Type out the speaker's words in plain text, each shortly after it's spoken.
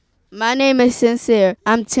My name is Sincere.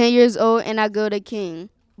 I'm 10 years old and I go to King.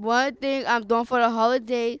 One thing I'm doing for the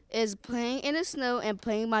holiday is playing in the snow and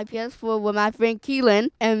playing my PS4 with my friend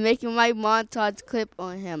Keelan and making my montage clip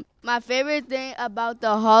on him. My favorite thing about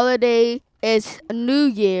the holiday is New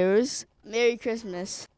Year's. Merry Christmas.